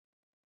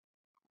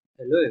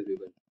Hello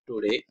everyone.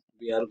 Today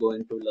we are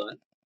going to learn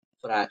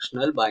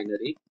fractional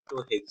binary to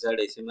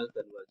hexadecimal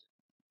conversion.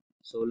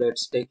 So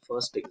let's take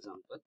first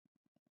example.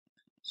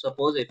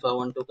 Suppose if I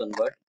want to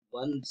convert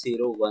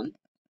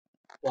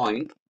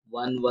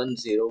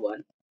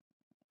 101.1101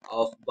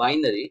 of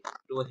binary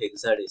to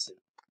hexadecimal.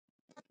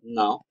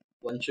 Now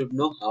one should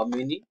know how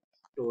many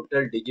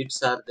total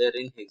digits are there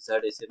in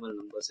hexadecimal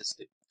number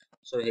system.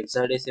 So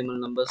hexadecimal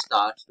number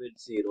starts with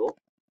 0,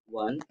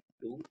 1,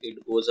 2,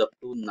 it goes up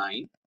to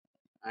 9.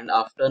 And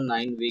after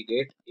 9 we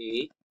get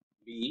A,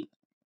 B,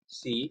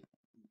 C,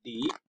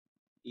 D,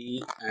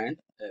 E and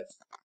F,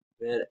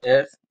 where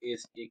F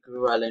is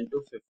equivalent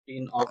to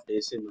 15 of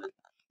decimal,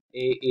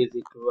 A is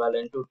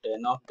equivalent to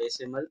 10 of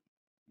decimal,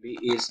 B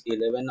is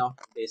 11 of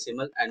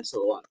decimal and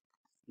so on.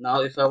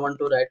 Now if I want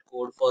to write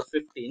code for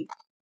 15,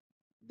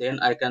 then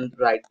I can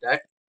write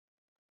that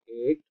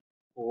 8,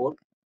 4,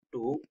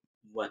 2,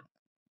 1.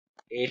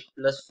 8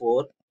 plus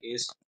 4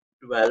 is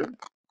 12,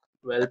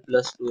 12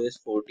 plus 2 is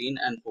 14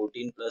 and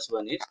 14 plus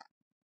 1 is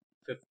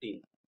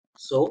 15.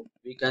 So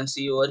we can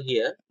see over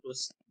here to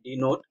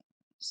denote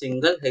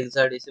single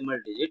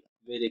hexadecimal digit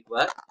we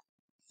require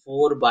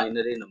 4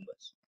 binary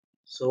numbers.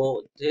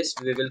 So this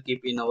we will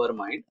keep in our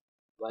mind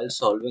while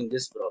solving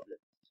this problem.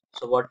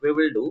 So what we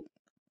will do,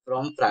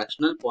 from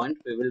fractional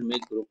point we will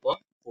make group of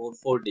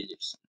 4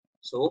 digits.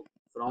 So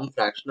from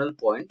fractional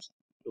points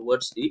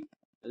towards the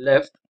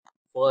left,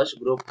 first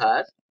group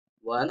has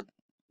 1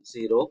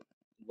 0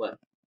 1.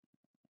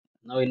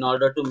 Now in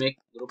order to make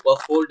group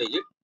of 4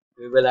 digit,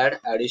 we will add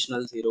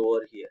additional 0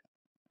 over here.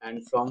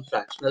 And from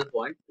fractional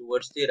point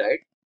towards the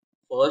right,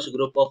 first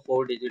group of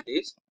 4 digit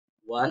is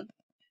 1,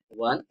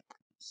 1,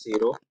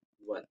 0,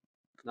 1.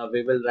 Now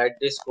we will write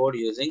this code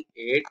using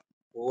 8,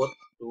 4,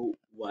 2,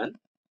 1,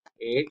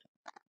 8,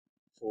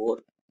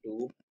 4,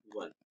 2,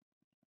 1.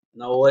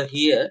 Now over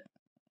here,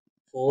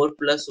 4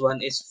 plus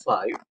 1 is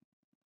 5.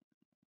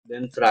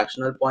 Then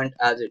fractional point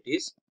as it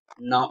is.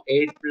 Now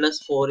 8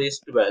 plus 4 is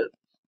 12.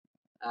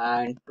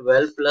 And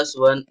 12 plus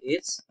 1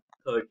 is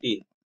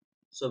 13.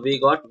 So we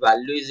got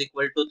value is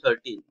equal to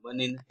 13. When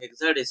in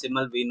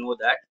hexadecimal we know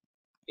that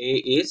A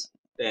is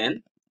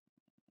 10,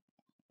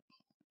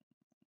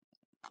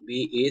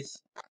 B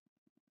is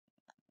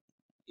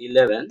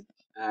 11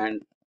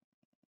 and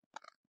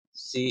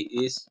C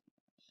is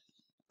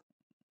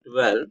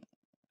 12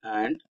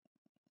 and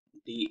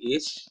D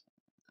is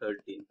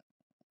 13.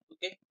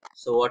 Okay.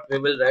 So what we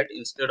will write,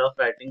 instead of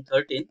writing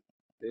 13,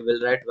 we will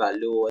write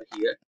value over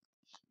here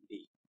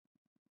D.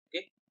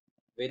 Okay.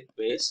 With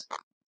base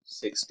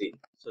 16.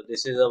 So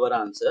this is our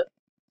answer,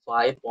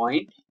 5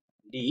 point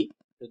D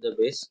to the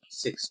base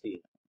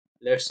 16.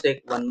 Let's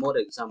take one more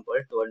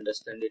example to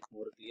understand it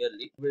more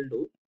clearly. We will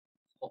do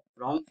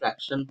from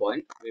fraction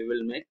point we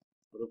will make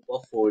group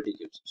of 4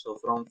 digits. So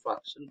from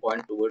fraction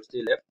point towards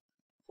the left,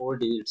 4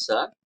 digits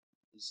are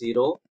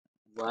 0,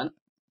 1,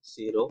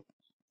 0,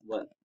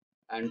 1,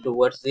 and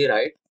towards the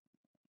right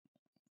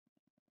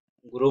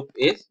group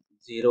is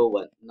 0,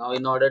 1. Now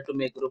in order to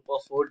make group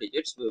of 4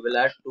 digits, we will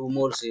add 2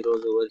 more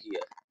zeros over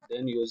here.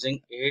 Then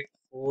using 8,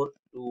 4,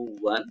 2,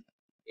 1,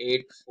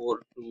 8,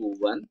 4, 2,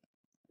 1,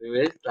 we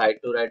will try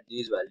to write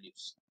these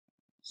values.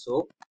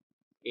 So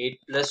 8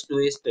 plus 2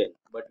 is 10,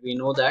 but we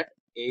know that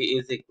A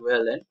is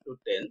equivalent to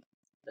 10.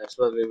 That's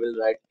why we will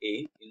write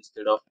A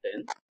instead of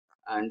 10,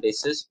 and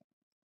this is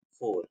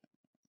 4.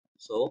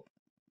 So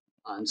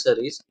answer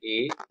is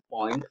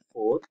A.4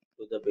 to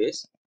the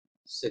base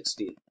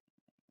 16.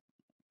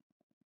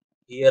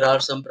 Here are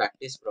some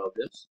practice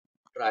problems.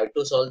 Try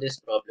to solve these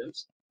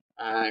problems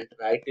and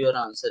write your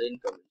answer in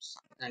comments.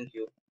 Thank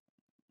you.